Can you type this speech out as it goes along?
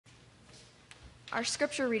Our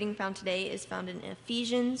scripture reading found today is found in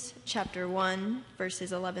Ephesians chapter 1,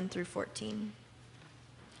 verses 11 through 14.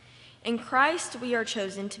 In Christ we are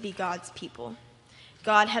chosen to be God's people.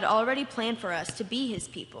 God had already planned for us to be his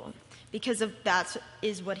people because that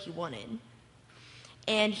is what he wanted.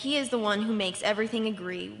 And he is the one who makes everything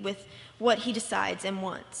agree with what he decides and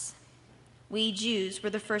wants. We Jews were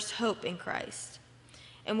the first hope in Christ.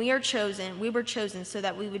 And we were chosen so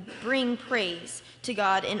that we would bring praise to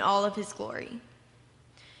God in all of his glory.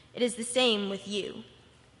 It is the same with you.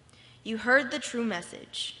 You heard the true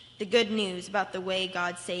message, the good news about the way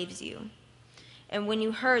God saves you. And when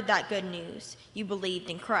you heard that good news, you believed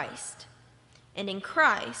in Christ. And in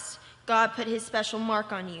Christ, God put his special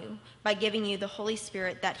mark on you by giving you the Holy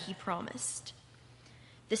Spirit that he promised.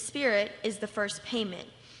 The Spirit is the first payment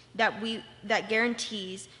that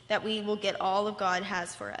guarantees that we will get all of God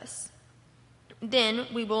has for us. Then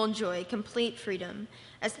we will enjoy complete freedom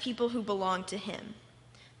as people who belong to him.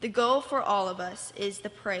 The goal for all of us is the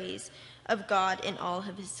praise of God in all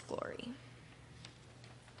of his glory.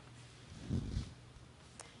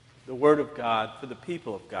 The word of God for the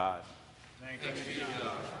people of God. Thanks be to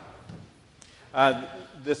God.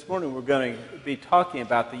 This morning we're going to be talking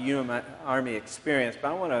about the UM Army experience, but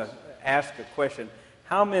I want to ask a question.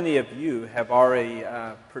 How many of you have already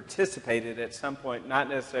participated at some point, not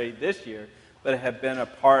necessarily this year, but have been a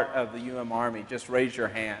part of the UM Army? Just raise your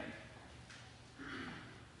hand.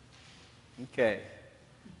 Okay.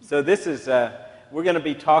 So this is, we're going to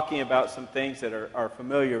be talking about some things that are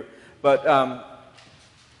familiar, but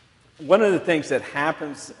one of the things that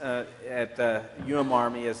happens at UM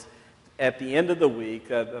Army is at the end of the week,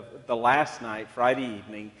 the last night, Friday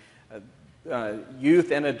evening,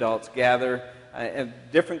 youth and adults gather, and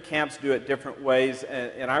different camps do it different ways.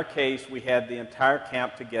 In our case, we had the entire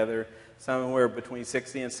camp together, somewhere between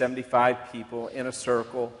 60 and 75 people in a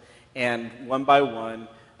circle, and one by one,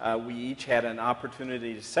 we each had an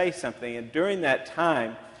opportunity to say something. And during that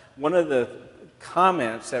time, one of the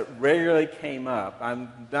comments that regularly came up,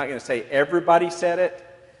 I'm not going to say everybody said it,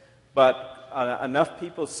 but enough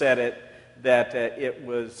people said it that it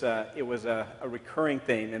was a recurring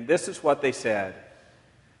theme. And this is what they said: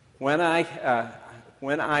 when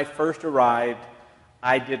I first arrived,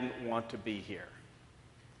 I didn't want to be here.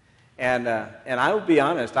 And I will be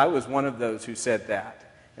honest, I was one of those who said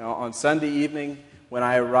that. You know, on Sunday evening when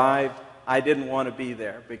I arrived, I didn't want to be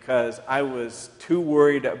there because I was too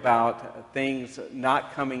worried about things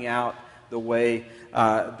not coming out the way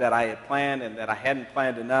that I had planned, and that I hadn't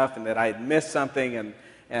planned enough, and that I had missed something,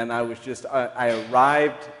 and I was just, I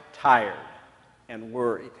arrived tired and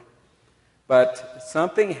worried. But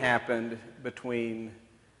something happened between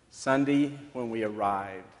Sunday when we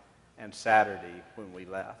arrived and Saturday when we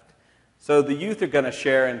left. So the youth are going to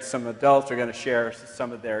share, and some adults are going to share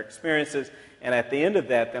some of their experiences. And at the end of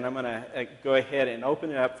that, then I'm going to go ahead and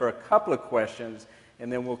open it up for a couple of questions,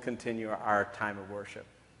 and then we'll continue our time of worship.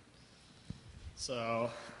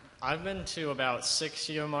 So I've been to about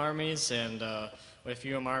 6 UM Armies, and with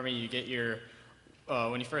UM Army, you get your,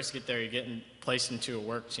 when you first get there, you get placed into a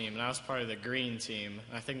work team. And I was part of the green team.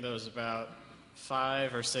 I think there was about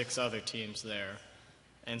 5 or 6 other teams there.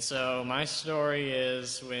 And so my story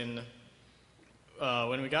is when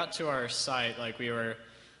we got to our site, like we were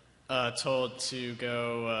told to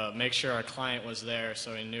go make sure our client was there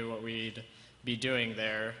so we knew what we'd be doing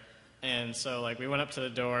there. And so like we went up to the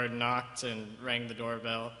door, knocked, and rang the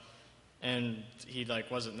doorbell, and he like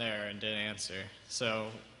wasn't there and didn't answer. So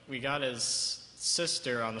we got his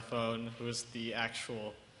sister on the phone, who was the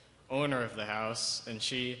actual owner of the house, and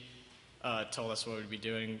she told us what we'd be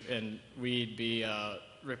doing, and we'd be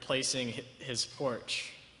replacing his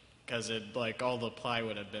porch because it like all the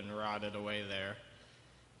plywood had been rotted away there.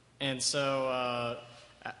 And so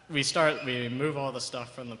we move all the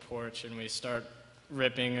stuff from the porch, and we start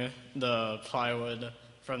ripping the plywood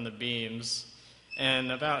from the beams.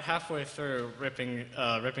 And about halfway through ripping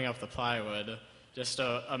up the plywood, just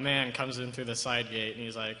a man comes in through the side gate, and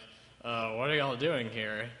he's like, "What are y'all doing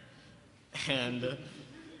here?" And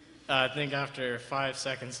I think after 5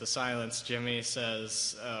 seconds of silence, Jimmy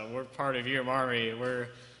says, "We're part of UM Army. We're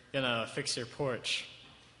gonna fix your porch."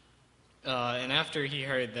 And after he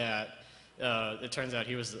heard that, it turns out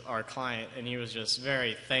he was our client, and he was just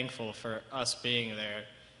very thankful for us being there.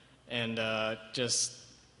 And just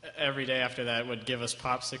every day after that would give us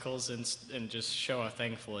popsicles and just show how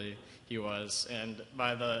thankful he was. And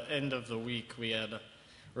by the end of the week, we had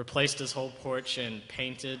replaced his whole porch and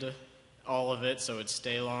painted all of it so it would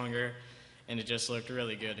stay longer. And it just looked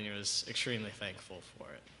really good, and he was extremely thankful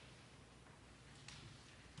for it.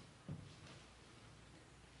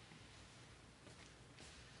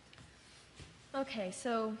 Okay,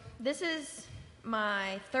 so this is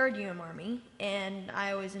my third Army, and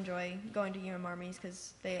I always enjoy going to Armies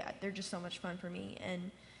because they're just so much fun for me. And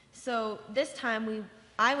so this time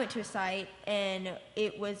I went to a site, and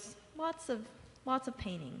it was lots of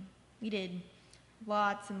painting. We did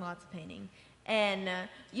lots and lots of painting, and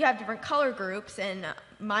you have different color groups, and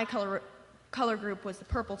my color group was the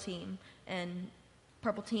purple team, and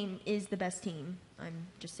purple team is the best team. I'm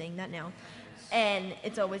just saying that now. And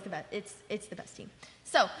it's always the best. It's the best team.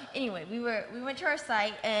 So anyway, we went to our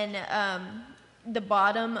site, and the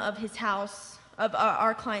bottom of his house, of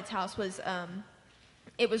our client's house, was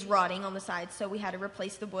it was rotting on the side. So we had to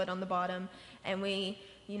replace the wood on the bottom, and we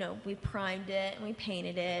primed it and we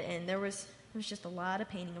painted it, and there was just a lot of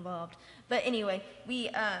painting involved. But anyway,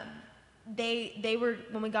 they were,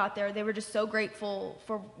 when we got there, they were just so grateful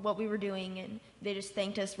for what we were doing, and they just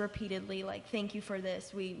thanked us repeatedly, like, thank you for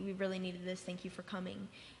this, we really needed this, thank you for coming.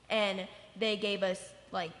 And they gave us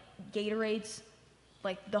like Gatorades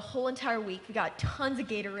like the whole entire week. We got tons of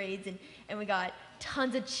Gatorades, and we got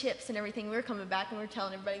tons of chips and everything. We were coming back and we were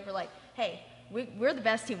telling everybody, we're like, hey, we're the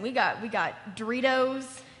best team. We got Doritos.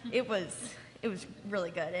 It was really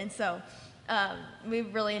good. And so we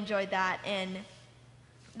really enjoyed that. And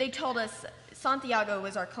they told us Santiago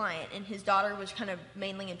was our client, and his daughter was kind of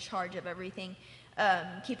mainly in charge of everything,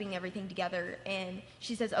 keeping everything together. And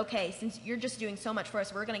she says, okay, since you're just doing so much for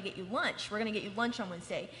us, we're going to get you lunch. We're going to get you lunch on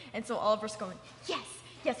Wednesday. And so all of us going,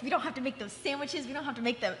 yes, we don't have to make those sandwiches. We don't have to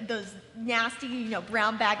make those nasty,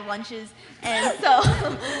 brown bag lunches. And so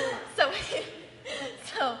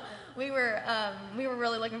we were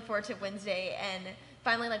really looking forward to Wednesday. And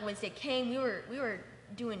finally, like, Wednesday came, we were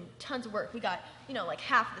doing tons of work. We got, like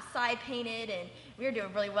half of the side painted, and we were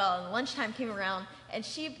doing really well. And lunchtime came around, and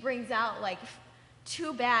she brings out like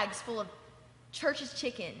 2 bags full of Church's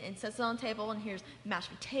chicken and sets it on the table, and here's mashed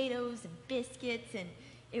potatoes and biscuits, and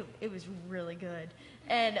it was really good.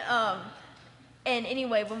 And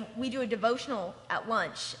anyway, when we do a devotional at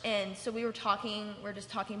lunch, and so we were just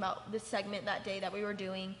talking about this segment that day that we were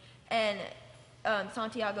doing, and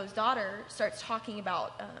Santiago's daughter starts talking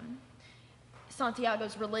about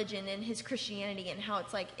Santiago's religion and his Christianity and how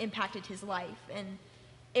it's like impacted his life. And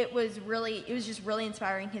it was just really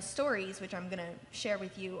inspiring. His stories, which I'm going to share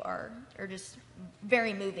with you, are just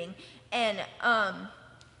very moving. And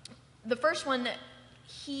the first one,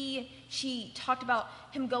 she talked about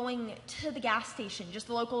him going to the gas station, just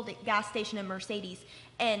the local gas station in Mercedes,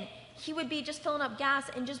 and he would be just filling up gas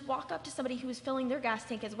and just walk up to somebody who was filling their gas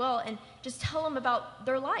tank as well and just tell them about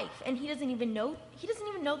their life. And he doesn't even know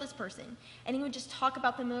this person. And he would just talk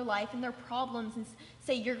about them, their life and their problems, and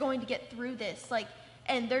say, you're going to get through this. Like,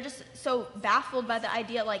 and they're just so baffled by the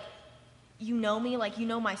idea, like, you know me, like, you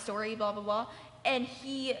know my story, blah, blah, blah. And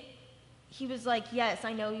he was like, yes,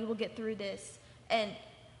 I know you will get through this. And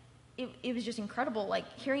it was just incredible, like,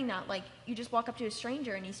 hearing that. Like, you just walk up to a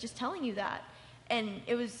stranger and he's just telling you that. And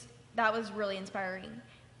that was really inspiring.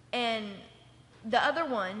 And the other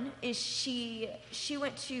one is she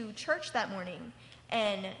went to church that morning,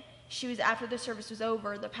 and after the service was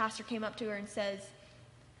over, the pastor came up to her and says,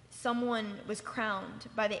 someone was crowned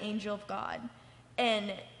by the angel of God.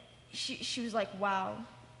 And she was like, wow,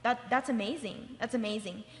 that's amazing. That's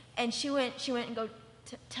amazing. And she went and go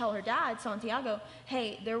to tell her dad, Santiago,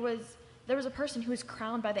 hey, there was a person who was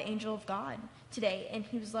crowned by the angel of God today. And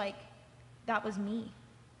he was like, that was me.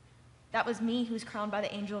 That was me who was crowned by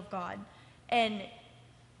the angel of God. And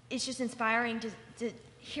it's just inspiring to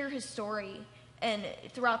hear his story. And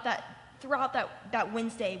throughout that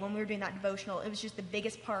Wednesday when we were doing that devotional, it was just the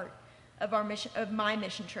biggest part of my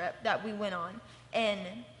mission trip that we went on. And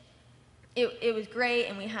it was great.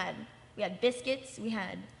 And we had biscuits, we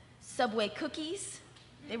had Subway cookies.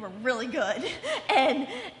 They were really good. and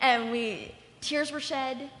tears were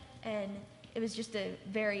shed, and it was just a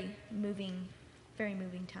very moving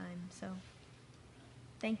time. So,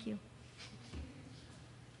 thank you.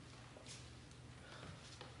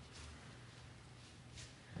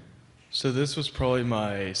 So this was probably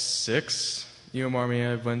my 6th Army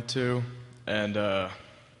I went to, and I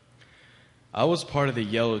was part of the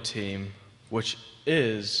yellow team, which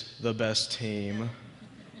is the best team.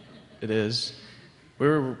 It is. We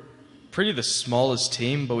were pretty the smallest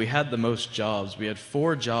team, but we had the most jobs. We had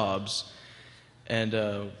 4 jobs. And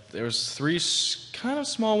there was 3 kind of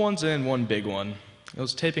small ones and 1 big one. It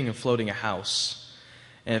was taping and floating a house.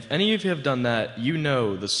 And if any of you have done that, you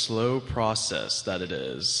know the slow process that it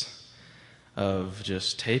is of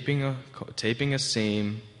just taping a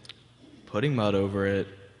seam, putting mud over it,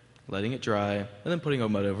 letting it dry, and then putting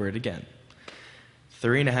mud over it again.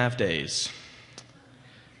 3.5 days.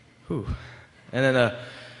 Whew. And then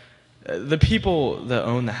the people that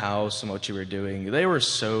owned the house and what you were doing, they were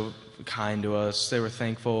so kind to us. They were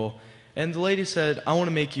thankful. And the lady said, I want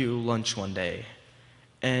to make you lunch one day.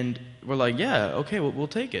 And we're like, yeah, okay, we'll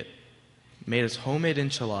take it. Made us homemade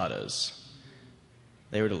enchiladas.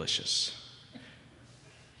 They were delicious.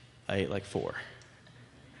 I ate like 4.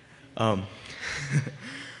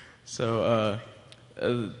 So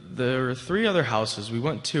there were 3 other houses. We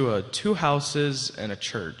went to 2 houses and a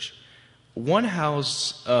church. One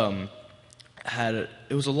house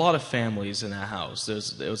it was a lot of families in that house.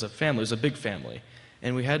 It was a big family,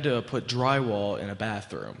 and we had to put drywall in a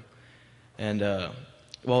bathroom. And the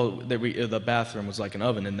bathroom was like an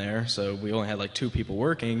oven in there, so we only had like 2 people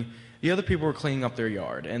working. The other people were cleaning up their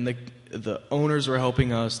yard, and the owners were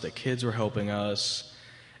helping us. The kids were helping us,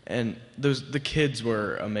 and the kids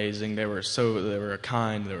were amazing. They were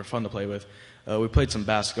kind. They were fun to play with. We played some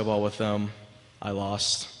basketball with them. I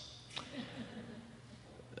lost.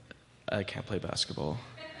 I can't play basketball.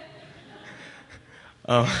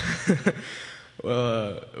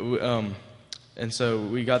 And so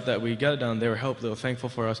we got it done. They were thankful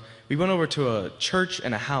for us. We went over to a church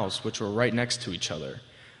and a house, which were right next to each other.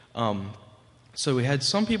 So we had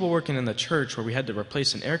some people working in the church where we had to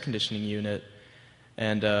replace an air conditioning unit,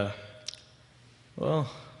 and the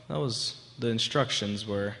instructions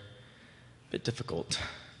were a bit difficult,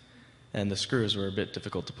 and the screws were a bit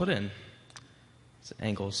difficult to put in. It's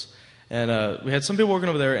angles. And we had some people working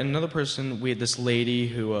over there, and another person, we had this lady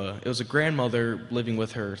who, it was a grandmother living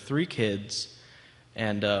with her 3 kids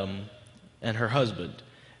and her husband.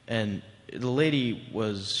 And the lady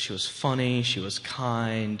she was funny, she was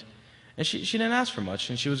kind, and she didn't ask for much,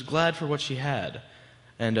 and she was glad for what she had.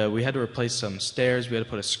 And we had to replace some stairs, we had to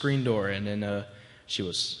put a screen door in, and she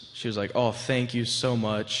was like, oh, thank you so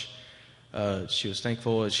much. She was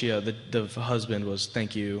thankful. The husband was,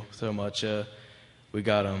 thank you so much. We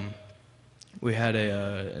got we had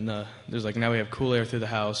there's like, now we have cool air through the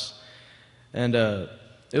house, and it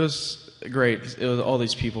was great. All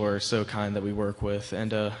these people are so kind that we work with.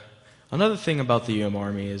 And another thing about the UM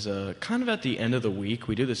Army is kind of at the end of the week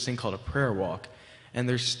we do this thing called a prayer walk, and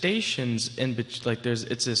there's stations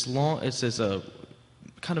it's this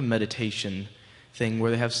kind of meditation thing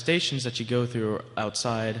where they have stations that you go through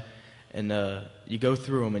outside, and you go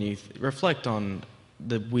through them and you reflect on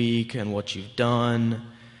the week and what you've done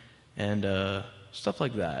and stuff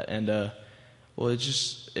like that. And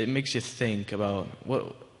it makes you think about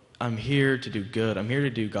what I'm here to do good. I'm here to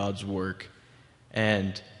do God's work,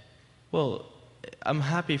 and I'm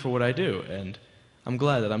happy for what I do, and I'm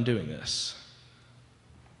glad that I'm doing this.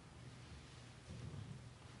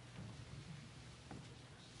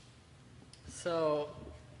 So,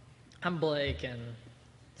 I'm Blake, and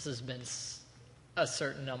this has been a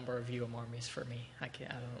certain number of UM Armies for me. I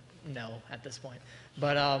don't know at this point,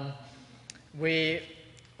 but we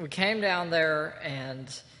came down there, and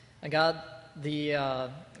I got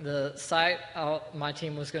the site my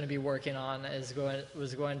team was going to be working on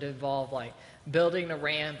was going to involve like building a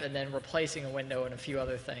ramp and then replacing a window and a few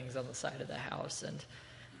other things on the side of the house. And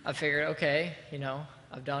I figured, okay,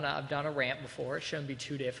 I've done a ramp before. It shouldn't be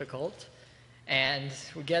too difficult. And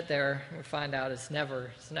we get there, and we find out it's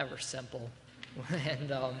never simple.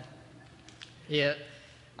 And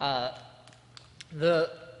the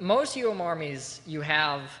most UM Armies, you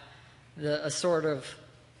have a sort of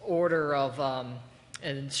order of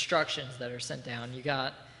instructions that are sent down.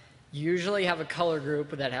 You usually have a color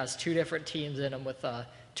group that has 2 different teams in them with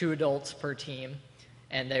 2 adults per team,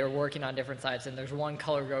 and they are working on different sides. And there's one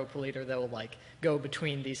color group leader that will like go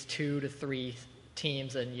between these 2 to 3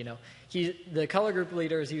 teams, and the color group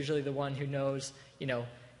leader is usually the one who knows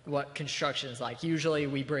what construction is like. Usually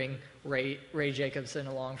we bring Ray Jacobson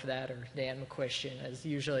along for that, or Dan McQuistion is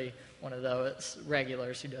usually one of those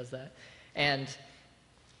regulars who does that. And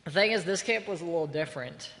the thing is, this camp was a little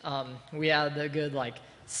different. We had a good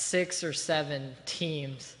 6 or 7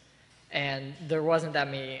 teams, and there wasn't that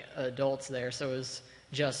many adults there, so it was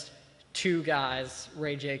just 2 guys,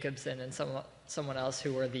 Ray Jacobson and someone else,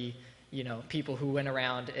 who were the people who went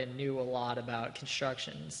around and knew a lot about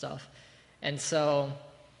construction and stuff. And so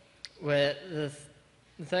the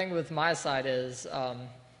thing with my side is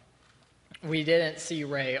we didn't see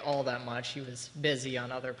Ray all that much. He was busy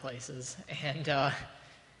on other places. And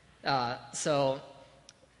so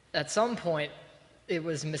at some point, it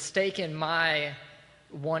was mistaken my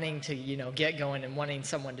wanting to, get going and wanting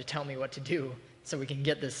someone to tell me what to do so we can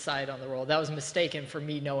get this side on the roll. That was mistaken for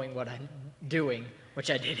me knowing what I'm doing,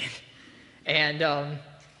 which I didn't. And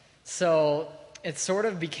so it sort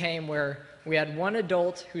of became where we had one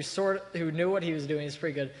adult who knew what he was doing, he was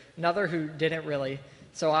pretty good, another who didn't really.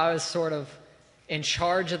 So I was sort of in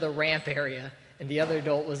charge of the ramp area, and the other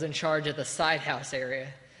adult was in charge of the side house area.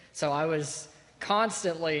 So I was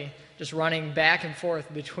constantly just running back and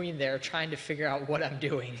forth between there, trying to figure out what I'm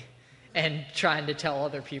doing and trying to tell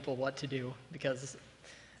other people what to do, because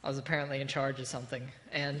I was apparently in charge of something.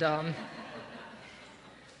 And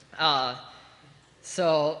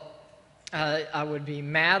so I would be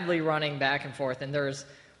madly running back and forth. And we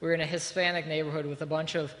were in a Hispanic neighborhood with a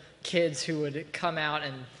bunch of kids who would come out,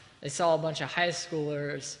 and they saw a bunch of high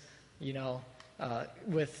schoolers,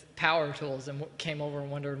 with power tools, and came over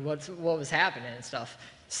and wondered what was happening and stuff.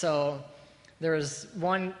 So there was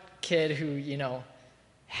one kid who,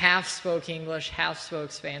 half spoke English, half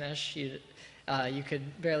spoke Spanish. You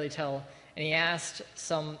could barely tell. And he asked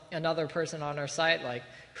another person on our site, like,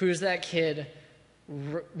 who's that kid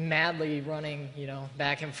madly running,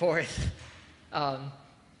 back and forth?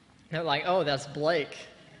 They're like, oh, that's Blake.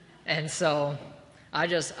 And so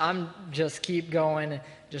I'm just keep going,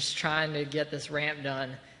 just trying to get this ramp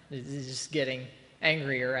done. It's just getting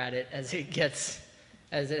angrier at it as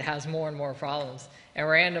it has more and more problems. And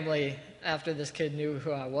randomly, after this kid knew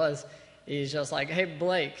who I was, he's just like, hey,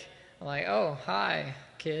 Blake. I'm like, oh, hi,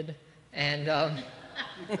 kid. And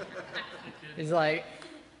he's like,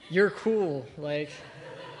 you're cool. Like,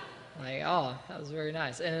 oh, that was very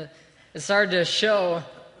nice. And it started to show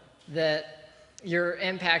that you're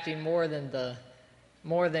impacting more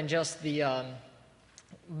than just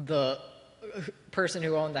the person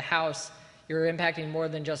who owned the house. You're impacting more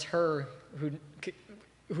than just her,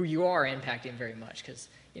 who you are impacting very much, because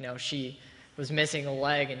she was missing a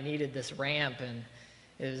leg and needed this ramp, and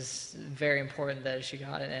it was very important that she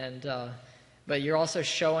got it. And but you're also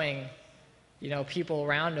showing people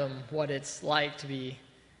around them what it's like to be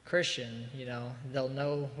Christian. They'll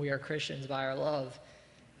know we are Christians by our love.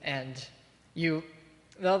 And the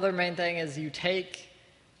other main thing is you take,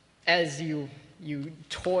 as you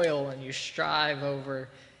toil and you strive over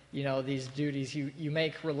these duties, you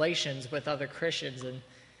make relations with other Christians, and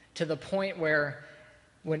to the point where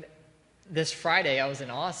when this Friday I was in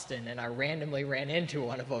Austin and I randomly ran into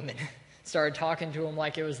one of them and started talking to him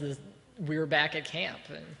like it was we were back at camp.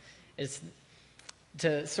 And it's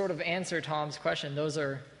to sort of answer Tom's question, those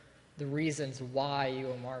are the reasons why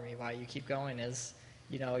UM-Army, why you keep going, is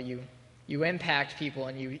you impact people,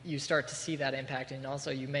 and you start to see that impact, and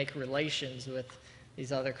also you make relations with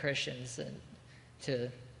these other Christians and to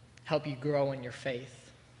help you grow in your faith.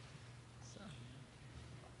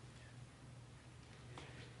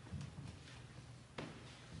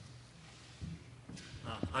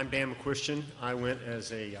 I'm Dan McQuistion. I went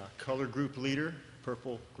as a color group leader,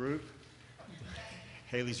 purple group,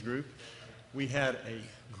 Haley's group. We had a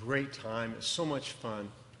great time. It was so much fun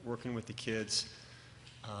working with the kids.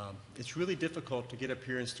 It's really difficult to get up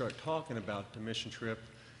here and start talking about the mission trip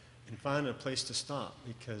and find a place to stop,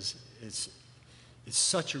 because it's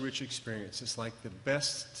such a rich experience. It's like the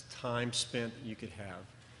best time spent you could have.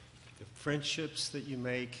 The friendships that you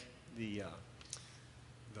make, the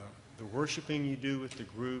worshiping you do with the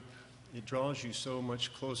group, it draws you so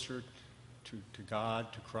much closer to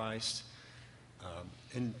God, to Christ.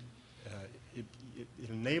 It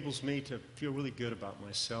enables me to feel really good about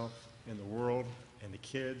myself and the world and the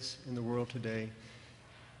kids in the world today.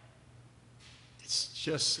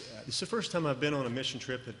 It's the first time I've been on a mission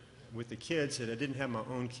trip with the kids that I didn't have my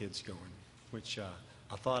own kids going, which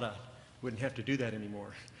I thought I wouldn't have to do that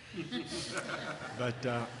anymore. But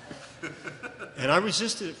and I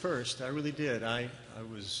resisted at first. I really did. I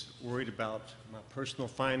was worried about my personal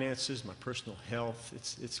finances, my personal health.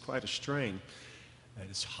 It's quite a strain. And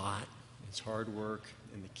it's hot. It's hard work,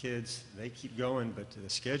 and the kids, they keep going, but the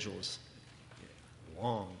schedule is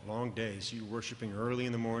long days. You worshiping early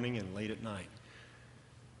in the morning and late at night.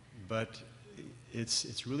 But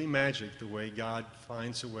it's really magic the way God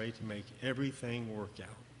finds a way to make everything work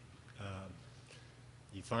out.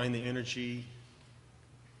 You find the energy.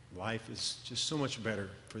 Life is just so much better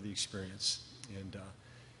for the experience. And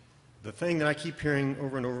the thing that I keep hearing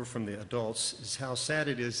over and over from the adults is how sad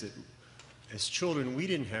it is that as children we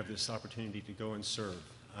didn't have this opportunity to go and serve.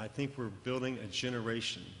 I think we're building a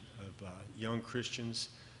generation of young Christians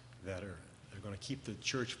that are going to keep the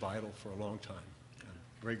church vital for a long time. I'm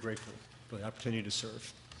very grateful for the opportunity to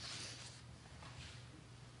serve.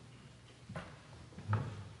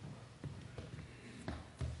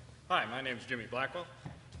 Hi, my name is Jimmy Blackwell,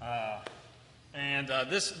 and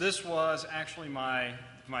this was actually my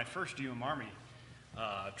first UM-Army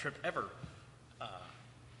trip ever.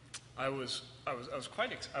 I was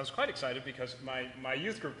quite excited because my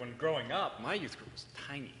youth group, when growing up, my youth group was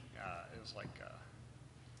tiny. It was like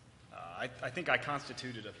I think I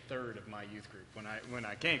constituted a third of my youth group when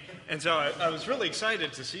I came. And so I was really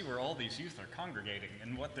excited to see where all these youth are congregating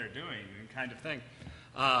and what they're doing and kind of thing.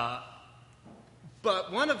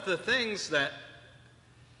 But one of the things that...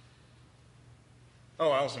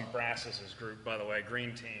 Oh, I was in Brass's group, by the way,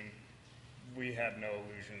 Green Team. We had no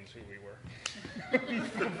illusions who we were.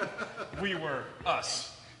 We were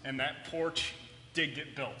us. And that porch did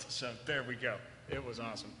get built. So there we go. It was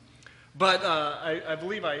awesome. But I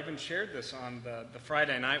believe I even shared this on the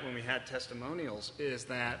Friday night when we had testimonials, is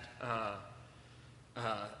that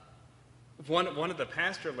one of the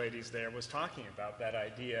pastor ladies there was talking about that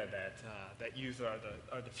idea that youth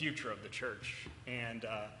are the future of the church. And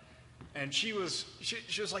she was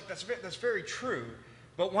like, that's very true.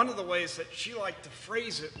 But one of the ways that she liked to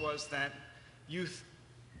phrase it was that youth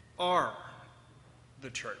are the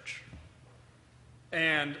church.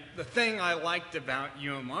 And the thing I liked about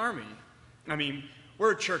Army, I mean,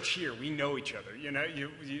 we're a church here. We know each other. You know,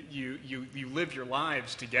 you live your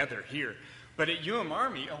lives together here. But at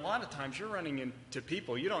Army, a lot of times you're running into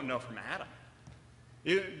people you don't know from Adam.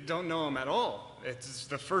 You don't know them at all. It's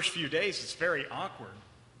the first few days, it's very awkward.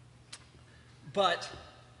 But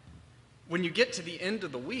when you get to the end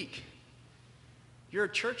of the week, you're a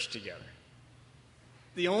church together.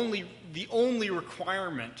 The only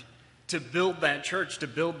requirement to build that church, to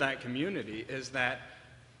build that community, is that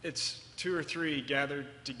it's 2 or 3 gathered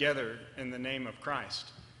together in the name of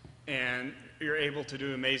Christ. And you're able to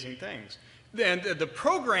do amazing things. And the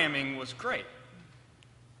programming was great.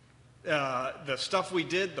 The stuff we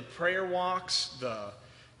did, the prayer walks, the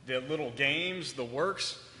little games, the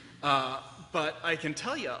works. But I can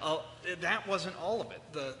tell you, that wasn't all of it.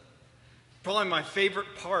 Probably my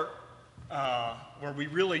favorite part, where we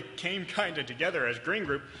really came kind of together as Green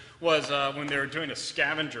Group, was when they were doing a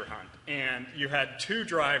scavenger hunt. And you had 2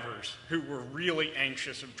 drivers who were really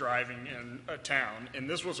anxious of driving in a town. And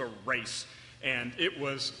this was a race. And it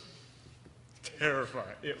was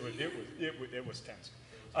terrifying. It was tense.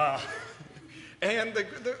 And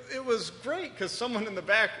it was great because someone in the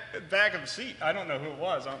back of the seat, I don't know who it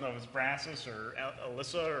was. I don't know if it was Brassus or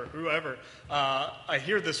Alyssa or whoever. I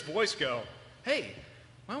hear this voice go, "Hey,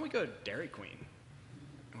 why don't we go to Dairy Queen?"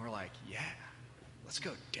 And we're like, "Yeah, let's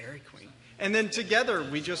go Dairy Queen." And then together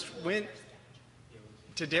we just went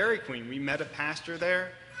to Dairy Queen. We met a pastor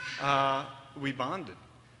there. We bonded.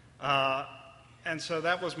 And so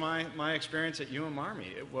that was my experience at Army.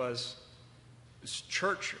 It was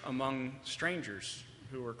church among strangers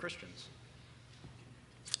who were Christians.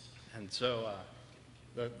 And so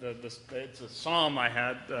it's a psalm I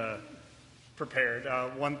had prepared,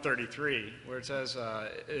 133, where it says,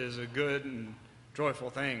 "It is a good and joyful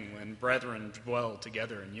thing when brethren dwell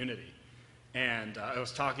together in unity." And I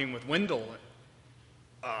was talking with Wendell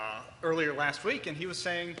earlier last week, and he was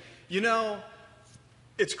saying,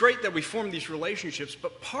 it's great that we form these relationships,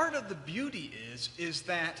 but part of the beauty is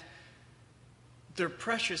that they're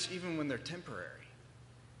precious even when they're temporary.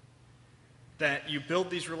 That you build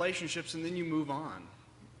these relationships and then you move on.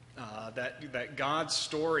 That God's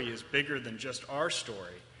story is bigger than just our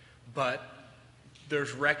story, but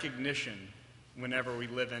there's recognition whenever we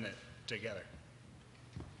live in it together.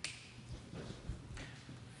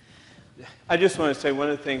 I just want to say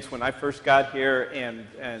one of the things when I first got here and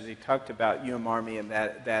they talked about Army and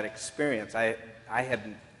that experience, I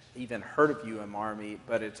hadn't even heard of Army,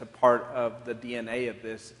 but it's a part of the DNA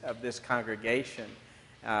of this congregation,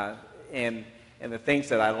 and the things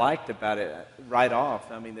that I liked about it right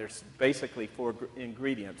off. I mean, there's basically 4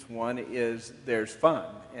 ingredients. One is there's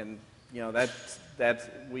fun, and that's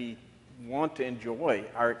we want to enjoy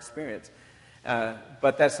our experience,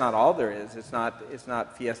 but that's not all there is. It's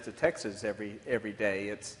not Fiesta Texas every day.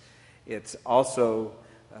 It's also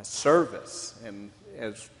service, and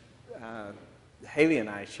as Haley and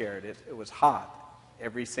I shared it. It was hot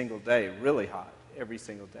every single day, really hot every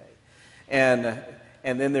single day, and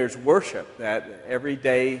then there's worship. That every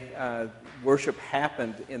day worship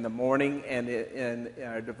happened in the morning, and in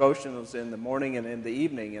our devotionals in the morning and in the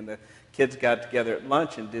evening, and the kids got together at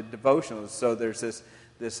lunch and did devotionals. So there's this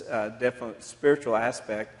definite spiritual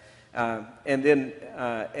aspect, and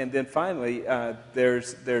then finally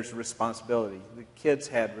there's responsibility. The kids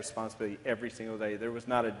had responsibility every single day. There was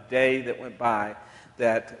not a day that went by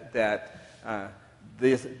that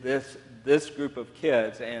this group of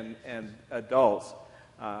kids and adults,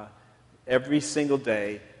 every single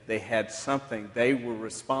day they had something they were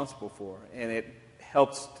responsible for, and it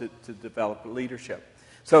helps to develop leadership.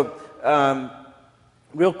 So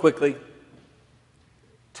real quickly,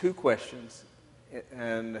 2 questions,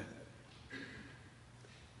 and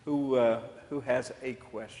who has a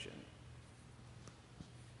question?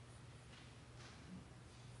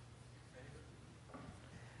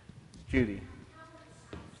 Judy.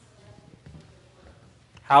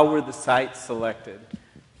 How were the sites selected?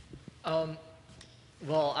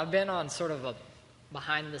 Well, I've been on sort of a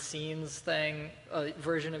behind-the-scenes thing,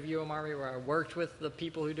 version of UM Army where I worked with the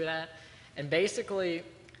people who do that. And basically,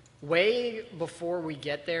 way before we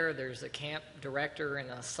get there, there's a camp director and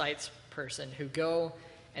a sites person who go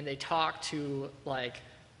and they talk to, like,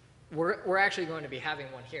 we're actually going to be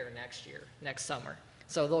having one here next summer.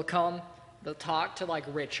 So they'll come, they'll talk to, like,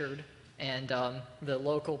 Richard and the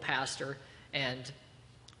local pastor and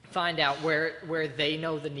find out where they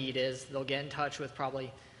know the need is. They'll get in touch with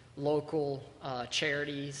probably local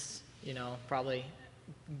charities, probably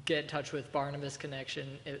get in touch with Barnabas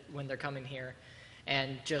Connection when they're coming here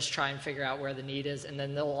and just try and figure out where the need is. And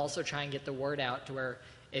then they'll also try and get the word out to where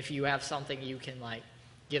if you have something, you can, like,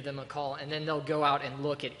 give them a call. And then they'll go out and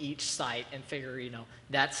look at each site and figure,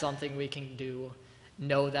 that's something we can do.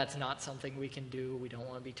 No, that's not something we can do. We don't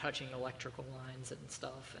want to be touching electrical lines and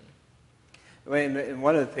stuff. And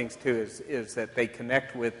one of the things, too, is that they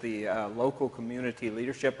connect with the local community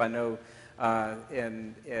leadership. I know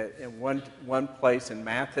in one place in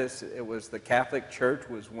Mathis, it was the Catholic Church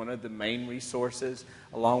was one of the main resources,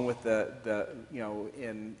 along with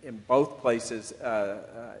in both places,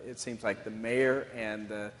 it seems like the mayor and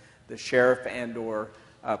the sheriff and/or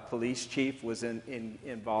police chief was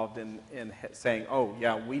involved in saying, oh,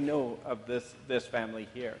 yeah, we know of this family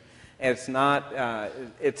here. And it's not,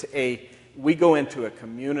 we go into a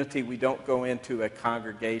community, we don't go into a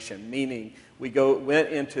congregation, meaning we went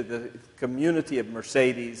into the community of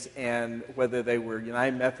Mercedes, and whether they were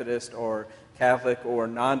United Methodist or Catholic or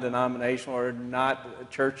non-denominational or not a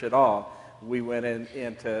church at all, we went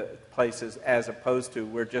into places as opposed to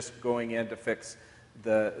we're just going in to fix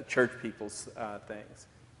the church people's things.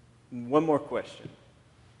 One more question.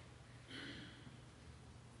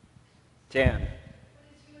 Jan.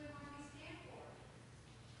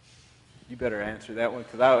 You better answer that one,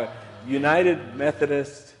 because United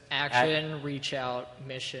Methodist Action, Reach Out,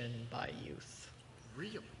 Mission by Youth.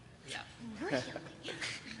 Really? Yeah.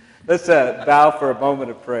 Let's bow for a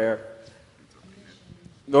moment of prayer.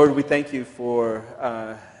 Lord, we thank you for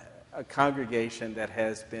a congregation that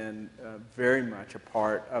has been very much a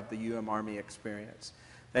part of the Army experience.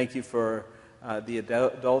 Thank you for the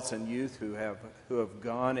adults and youth who have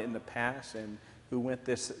gone in the past and who went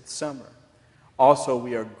this summer. Also,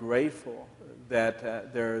 we are grateful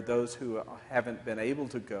that there are those who haven't been able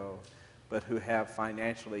to go, but who have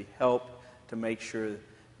financially helped to make sure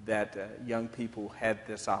that young people had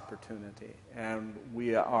this opportunity. And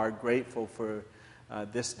we are grateful for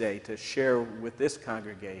this day to share with this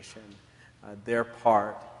congregation their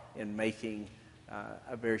part in making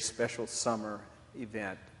a very special summer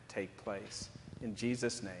event take place. In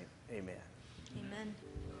Jesus' name, amen. Amen.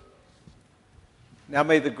 Now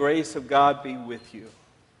may the grace of God be with you.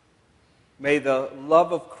 May the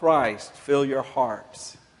love of Christ fill your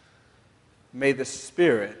hearts. May the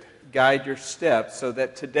Spirit guide your steps so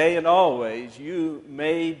that today and always you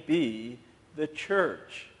may be the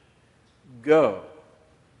church. Go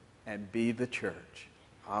and be the church.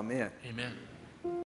 Amen. Amen.